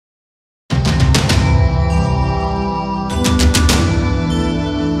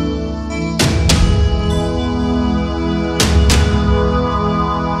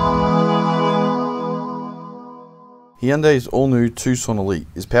Hyundai's all-new Tucson Elite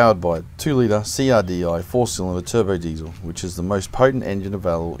is powered by a 2-litre CRDI 4-cylinder turbo diesel, which is the most potent engine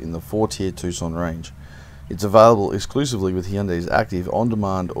available in the 4-tier Tucson range. It's available exclusively with Hyundai's active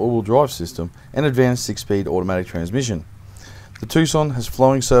on-demand all-wheel drive system and advanced 6-speed automatic transmission. The Tucson has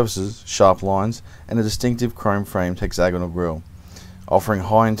flowing surfaces, sharp lines, and a distinctive chrome-framed hexagonal grille. Offering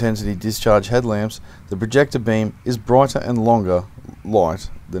high-intensity discharge headlamps, the projector beam is brighter and longer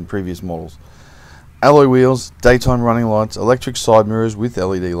light than previous models. Alloy wheels, daytime running lights, electric side mirrors with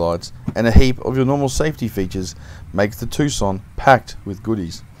LED lights, and a heap of your normal safety features make the Tucson packed with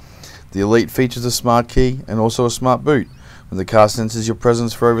goodies. The Elite features a smart key and also a smart boot. When the car senses your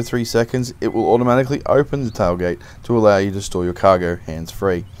presence for over 3 seconds, it will automatically open the tailgate to allow you to store your cargo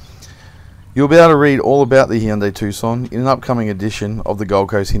hands-free. You'll be able to read all about the Hyundai Tucson in an upcoming edition of the Gold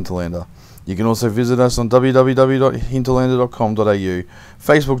Coast Hinterlander. You can also visit us on www.hinterlander.com.au,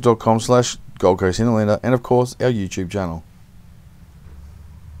 facebook.com/Gold Coast Hinterlander, and of course our YouTube channel.